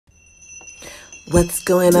What's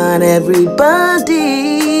going on,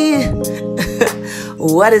 everybody?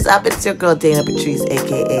 What is up? It's your girl Dana Patrice,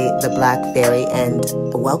 aka the Black Fairy, and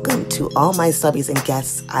welcome to all my subbies and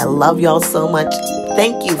guests. I love y'all so much.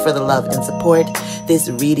 Thank you for the love and support. This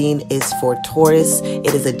reading is for Taurus.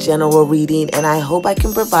 It is a general reading, and I hope I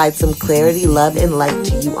can provide some clarity, love, and light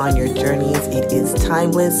to you on your journeys. It is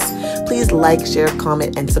timeless. Please like, share,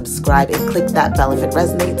 comment, and subscribe, and click that bell if it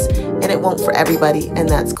resonates. And it won't for everybody, and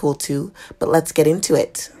that's cool too. But let's get into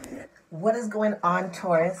it. What is going on,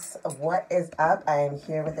 Taurus? What is up? I am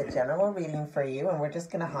here with a general reading for you, and we're just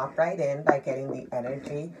going to hop right in by getting the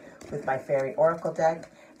energy with my Fairy Oracle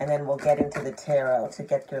deck, and then we'll get into the tarot to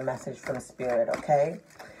get your message from Spirit, okay?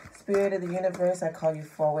 Spirit of the universe, I call you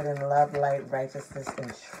forward in love, light, righteousness,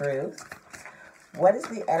 and truth. What is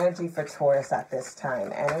the energy for Taurus at this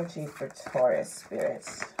time? Energy for Taurus,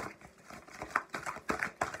 spirits.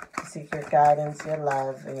 Seek your guidance, your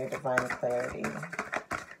love, and your divine clarity.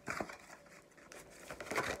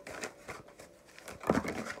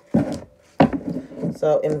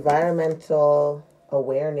 So environmental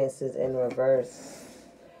awareness is in reverse.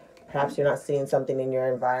 Perhaps you're not seeing something in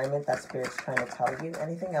your environment that Spirit's trying to tell you.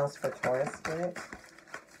 Anything else for Taurus, Spirit?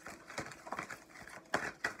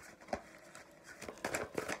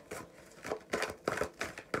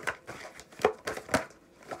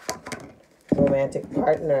 Romantic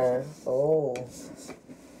partner. Oh.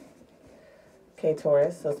 Okay,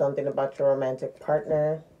 Taurus. So something about your romantic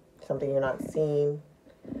partner. Something you're not seeing.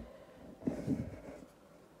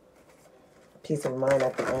 Peace of mind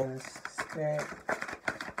at the end. Spirit.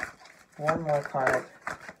 One more card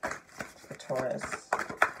for Taurus.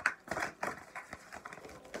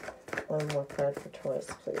 One more card for Taurus,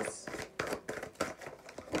 please.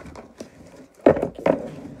 Thank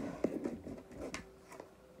you.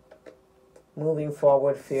 Moving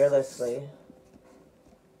forward fearlessly.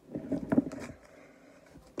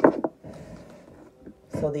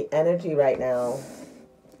 So the energy right now,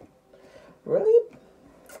 really,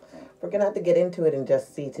 we're going to have to get into it and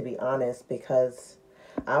just see, to be honest, because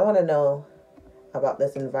I want to know about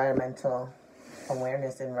this environmental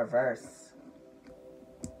awareness in reverse.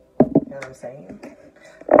 You know what I'm saying?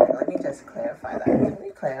 Okay, let me just clarify that. Can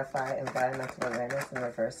we clarify environmental awareness in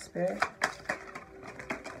reverse, Spirit?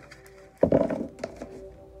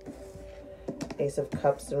 Ace of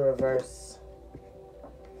Cups in reverse.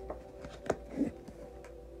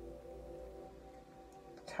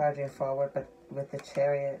 Charging forward, but with the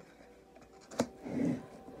Chariot.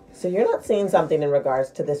 So you're not seeing something in regards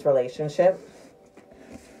to this relationship,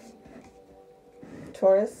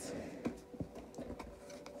 Taurus.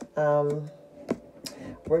 We're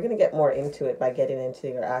going to get more into it by getting into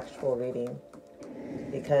your actual reading.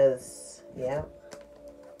 Because, yeah.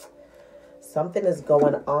 Something is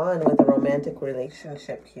going on with a romantic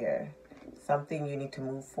relationship here. Something you need to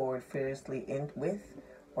move forward fiercely with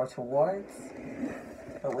or towards.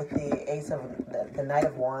 But with the Ace of the Knight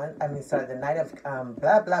of Wands, the Knight of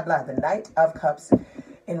the Knight of Cups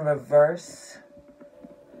in reverse.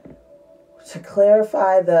 To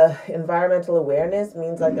clarify, the environmental awareness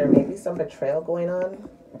means like there may be some betrayal going on.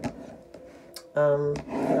 You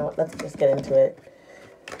know what? Let's just get into it.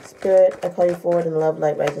 Spirit, I call you forward in love,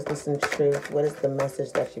 light, righteousness, and truth. What is the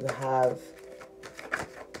message that you have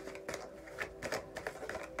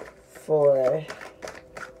for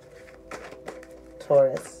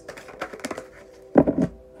Taurus?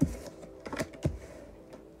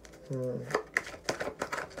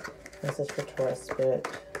 Message for Taurus, Spirit.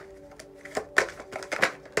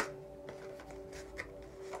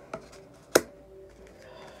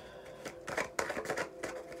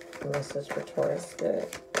 Message for Taurus,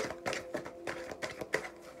 Spirit.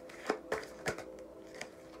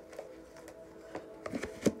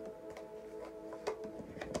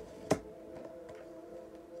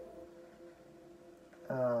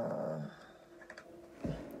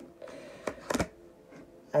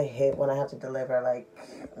 I hate when I have to deliver like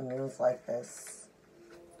news like this.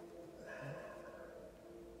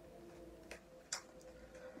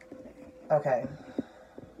 Okay.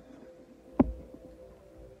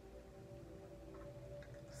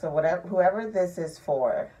 So whoever this is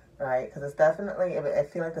for, right? Because it's definitely, I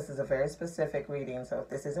feel like this is a very specific reading. So if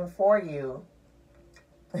this isn't for you,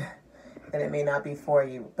 then it may not be for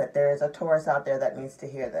you. But there is a Taurus out there that needs to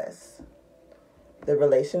hear this. The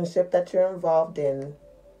relationship that you're involved in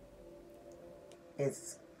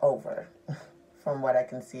is over, from what I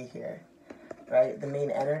can see here, right? The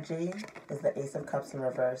main energy is the Ace of Cups in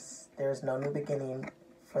reverse. There is no new beginning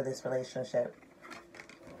for this relationship.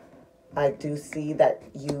 I do see that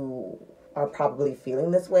you are probably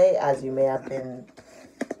feeling this way, as you may have been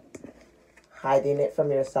hiding it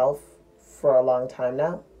from yourself for a long time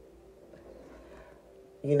now.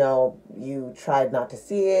 You know, you tried not to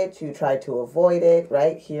see it. You tried to avoid it,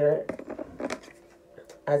 right? Here,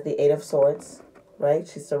 as the Eight of Swords, right?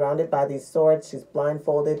 She's surrounded by these swords. She's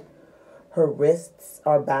blindfolded. Her wrists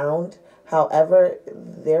are bound. However,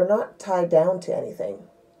 they're not tied down to anything.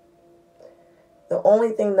 The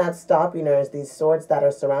only thing that's stopping her is these swords that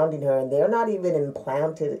are surrounding her, and they're not even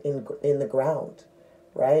implanted in the ground,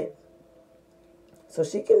 right? So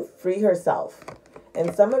she can free herself.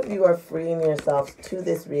 And some of you are freeing yourselves to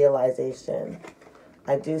this realization.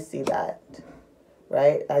 I do see that,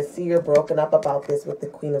 right? I see you're broken up about this with the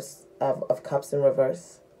Queen of Cups in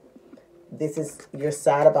reverse. You're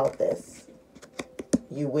sad about this.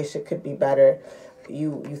 You wish it could be better.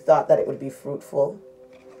 You thought that it would be fruitful.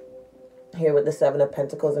 Here with the Seven of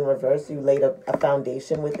Pentacles in reverse, you laid a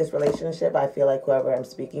foundation with this relationship. I feel like whoever I'm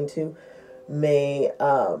speaking to may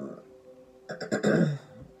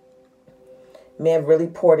may have really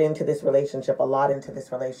poured into this relationship, a lot into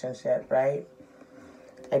this relationship, right?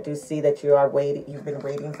 I do see that you've been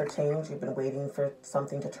waiting for change. You've been waiting for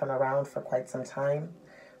something to turn around for quite some time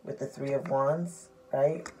with the Three of Wands,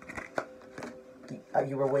 right?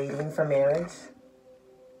 You were waiting for marriage,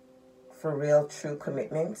 for real, true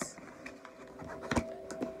commitment.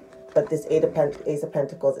 But this Ace of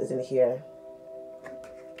Pentacles isn't here,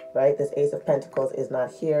 right? This Ace of Pentacles is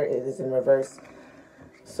not here. It is in reverse.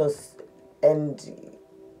 So, and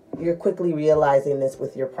you're quickly realizing this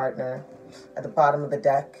with your partner. At the bottom of the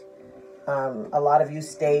deck, a lot of you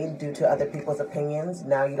stayed due to other people's opinions.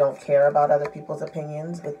 Now you don't care about other people's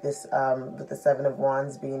opinions with this, with the Seven of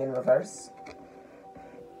Wands being in reverse.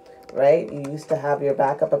 Right? You used to have your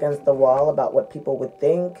back up against the wall about what people would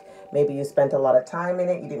think. Maybe you spent a lot of time in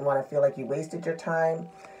it. You didn't want to feel like you wasted your time.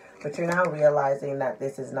 But you're now realizing that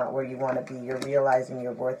this is not where you want to be. You're realizing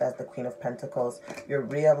your worth as the Queen of Pentacles. You're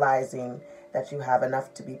realizing that you have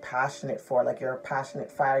enough to be passionate for. Like you're a passionate,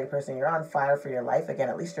 fiery person. You're on fire for your life again.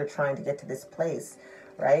 At least you're trying to get to this place,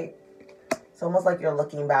 right? It's almost like you're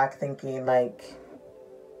looking back thinking like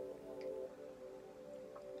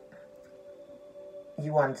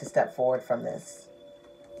you wanted to step forward from this.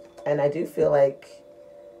 And I do feel like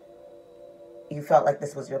you felt like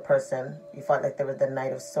this was your person. You felt like there was the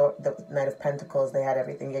Knight of Pentacles. They had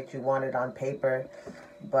everything that you wanted on paper.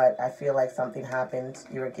 But I feel like something happened.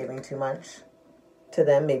 You were giving too much to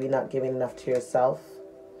them. Maybe not giving enough to yourself.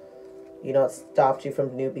 You know, it stopped you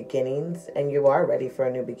from new beginnings. And you are ready for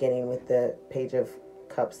a new beginning with the Page of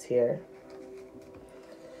Cups here.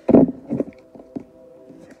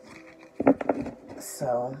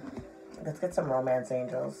 So, let's get some romance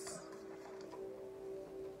angels.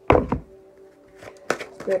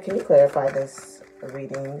 Spirit, can you clarify this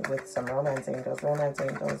reading with some romance angels? Romance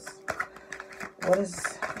angels, what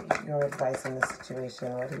is your advice in this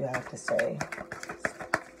situation? What do you have to say?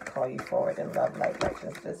 Call you forward in love, light,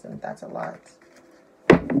 righteousness, and that's a lot.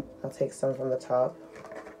 I'll take some from the top.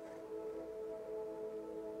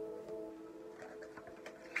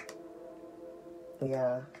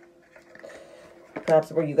 Yeah.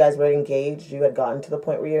 Perhaps where you guys were engaged, you had gotten to the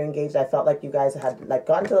point where you're engaged. I felt like you guys had like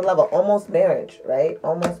gotten to the level, almost marriage, right?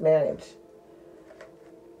 Almost marriage.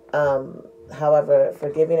 However,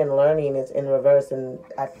 forgiving and learning is in reverse. And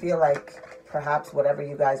I feel like perhaps whatever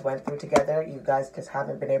you guys went through together, you guys just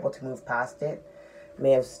haven't been able to move past it.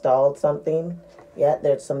 May have stalled something. Yeah,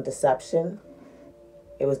 there's some deception.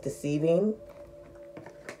 It was deceiving.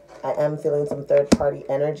 I am feeling some third-party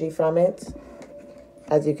energy from it.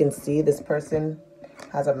 As you can see, this person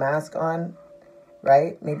has a mask on,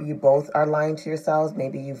 right? Maybe you both are lying to yourselves.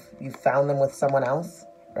 Maybe you've found them with someone else,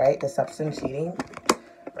 right? Deception, cheating,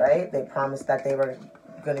 right? They promised that they were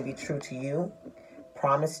going to be true to you,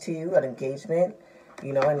 promised to you an engagement,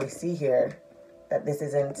 you know, and we see here that this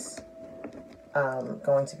isn't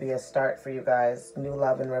going to be a start for you guys. New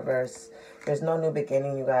love in reverse. There's no new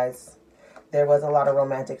beginning, you guys. There was a lot of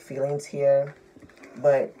romantic feelings here.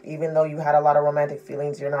 But even though you had a lot of romantic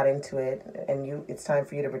feelings, you're not into it. And it's time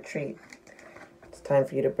for you to retreat. It's time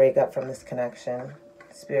for you to break up from this connection.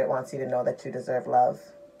 Spirit wants you to know that you deserve love.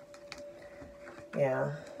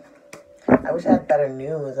 Yeah. I wish I had better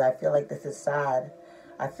news. I feel like this is sad.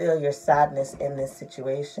 I feel your sadness in this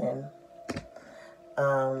situation.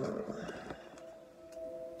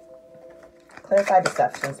 Clarify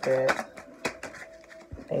deception, Spirit.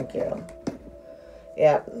 Thank you.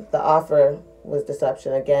 Yeah, the offer was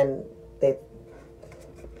deception. Again, they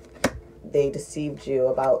deceived you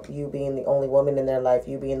about you being the only woman in their life,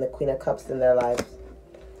 you being the Queen of Cups in their life.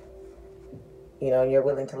 You know, you're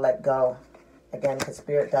willing to let go. Again, because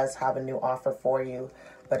Spirit does have a new offer for you,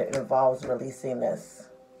 but it involves releasing this.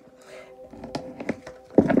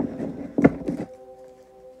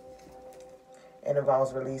 it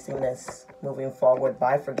involves releasing this, moving forward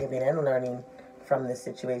by forgiving and learning from this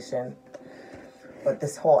situation. But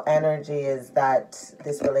this whole energy is that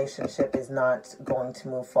this relationship is not going to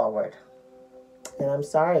move forward. And I'm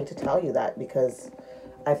sorry to tell you that, because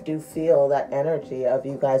I do feel that energy of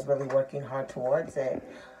you guys really working hard towards it.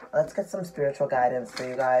 Let's get some spiritual guidance for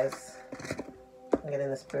you guys. I'm getting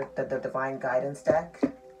the divine guidance deck.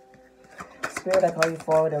 Spirit, I call you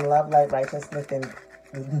forward in love, light, righteousness,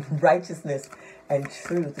 and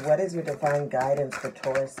truth. What is your divine guidance for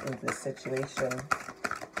Taurus in this situation?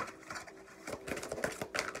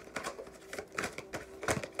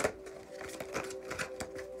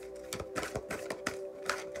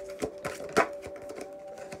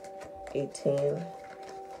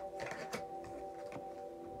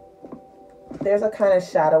 There's a kind of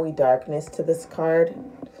shadowy darkness to this card.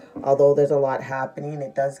 Although there's a lot happening,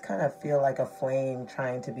 it does kind of feel like a flame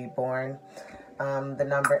trying to be born. The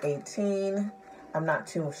number 18, I'm not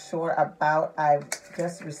too sure about. I've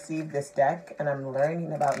just received this deck and I'm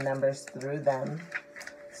learning about numbers through them.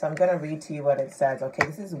 So I'm going to read to you what it says. Okay,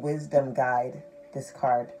 this is Wisdom Guide. This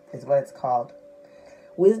card is what it's called.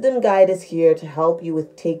 Wisdom Guide is here to help you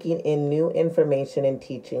with taking in new information and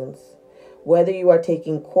teachings. Whether you are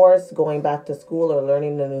taking course, going back to school, or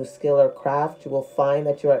learning a new skill or craft, you will find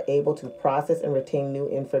that you are able to process and retain new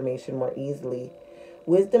information more easily.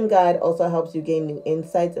 Wisdom Guide also helps you gain new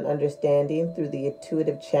insights and understanding through the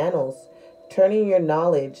intuitive channels, turning your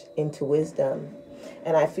knowledge into wisdom.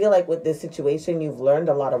 And I feel like with this situation, you've learned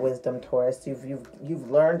a lot of wisdom, Taurus. You've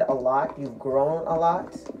learned a lot. You've grown a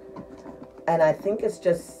lot. And I think it's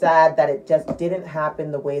just sad that it just didn't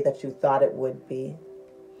happen the way that you thought it would be.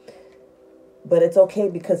 But it's okay,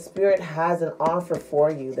 because Spirit has an offer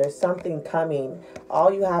for you. There's something coming.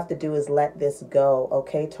 All you have to do is let this go.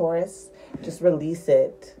 Okay, Taurus? Just release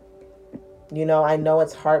it. You know, I know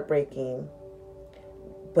it's heartbreaking.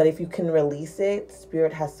 But if you can release it,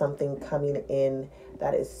 Spirit has something coming in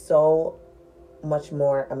that is so much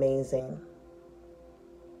more amazing.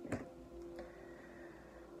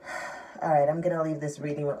 All right, I'm going to leave this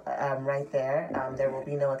reading right there. There will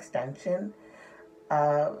be no extension.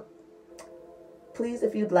 Please,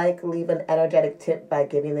 if you'd like, leave an energetic tip by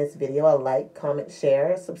giving this video a like, comment,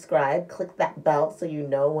 share, subscribe. Click that bell so you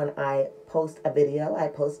know when I post a video. I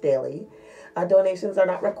post daily. Donations are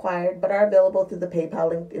not required, but are available through the PayPal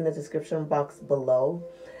link in the description box below.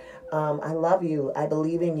 I love you. I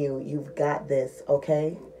believe in you. You've got this,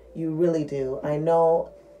 okay? You really do. I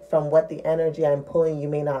know from what the energy I'm pulling, you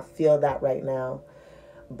may not feel that right now,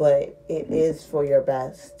 but it is for your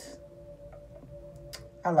best.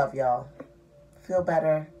 I love y'all. Feel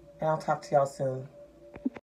better, and I'll talk to y'all soon.